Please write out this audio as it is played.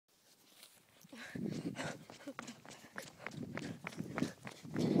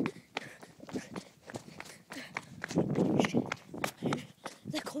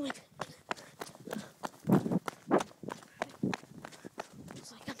They're coming.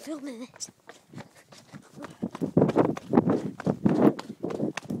 It's like I'm filming this.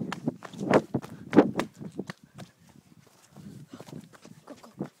 Go.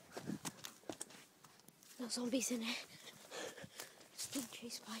 No zombies in it. Just being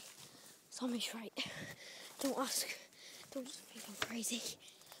chased by zombies, right? Don't ask. Don't just think I'm crazy.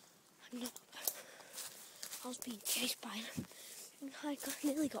 I'm not. I was being chased by them. I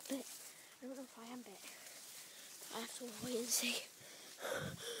nearly got bit. I don't know if I am bit. I have to wait and see.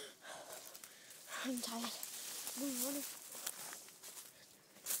 I'm tired. I'm running.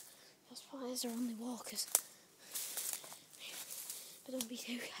 That's why they're only walkers. But don't be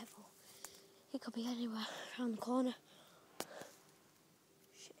too careful. He could be anywhere around the corner.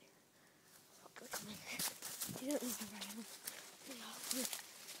 Shit. Fuck, they're coming. You don't know where I am.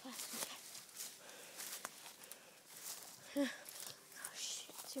 Oh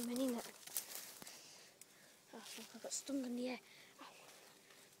shit, too many there. Oh fuck, I got stung in the air. Ow.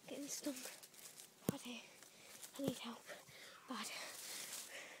 I'm getting stung. Bad here. I need help. Bad.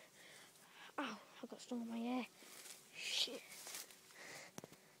 Ow, I got stung in my ear. Shit.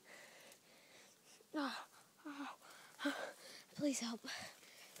 Oh. Please help.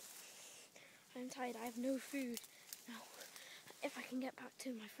 I'm tired, I have no food. Now, if I can get back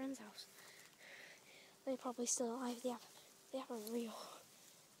to my friend's house, they're probably still alive. They have a real...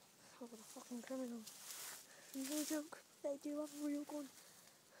 Oh, what a fucking criminal. No joke, they do have a real gun.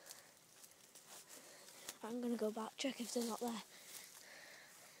 I'm gonna go back, check if they're not there. I'm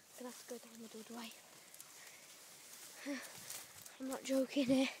gonna have to go down the doorway. I'm not joking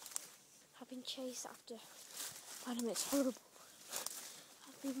here. I've been chased after Adam, it's horrible.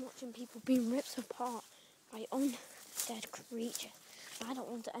 I've been watching people being ripped apart by undead creatures. I don't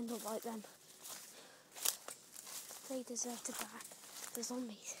want to end up like them. They deserve to die. The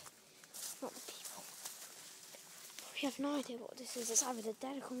zombies, not the people. We have no idea what this is. It's either the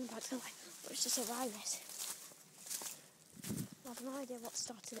dead are coming back to life, or it's just a virus. I have no idea what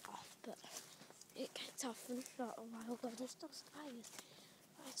started it off, but it gets off and for a while, but there's still survivors.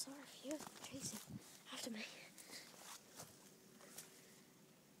 I saw a few of them chasing after me.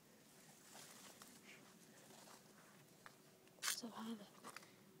 Survivor.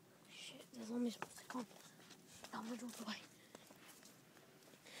 Shit, the zombies must have gone down the doorway.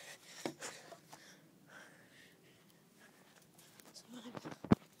 Survivor.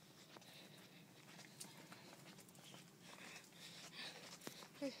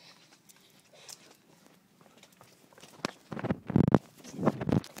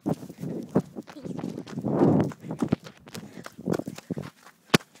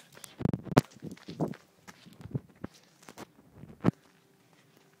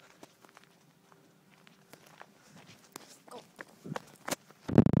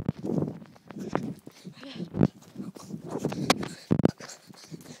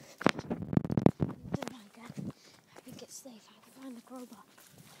 Safe, I can find the crowbar.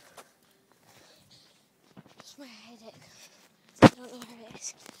 Just where I hid it. I don't know where it is.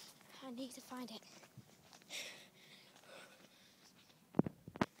 I need to find it.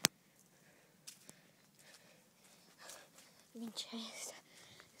 I've been chased.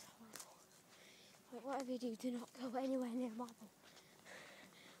 It's horrible. Like, whatever you do not go anywhere near Marble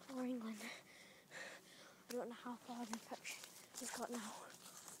or England. I don't know how far the infection has got now.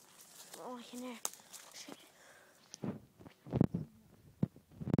 All I can hear. Shit.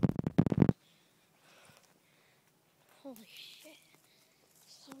 Holy shit.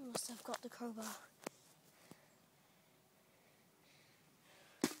 Someone must have got the crowbar.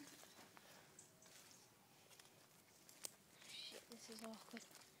 Shit, this is awkward.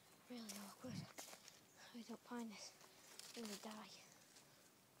 Really awkward. If I don't find this, I'm gonna die.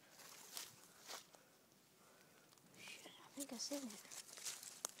 Shit, I think I've seen it.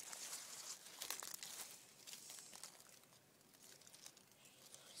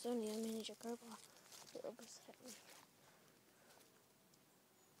 It's only a miniature crowbar. It'll be set me.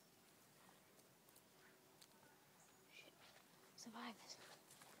 Shit. Survivors.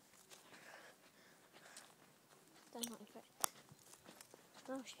 They're not infected.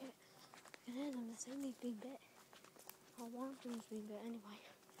 Oh shit. I can hear them. They're saying they've been bit. Or one of them's been bit anyway.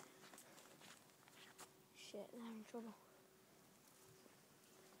 Shit, they're in trouble.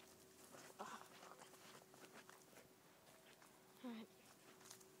 Oh, alright.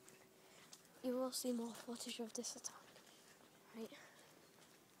 You will see more footage of this attack. Right?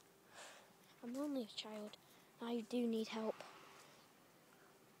 I'm only a child. I do need help.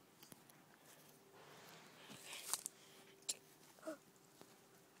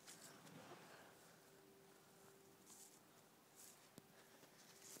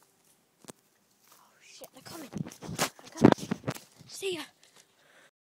 shit, they're coming. I can't. See ya.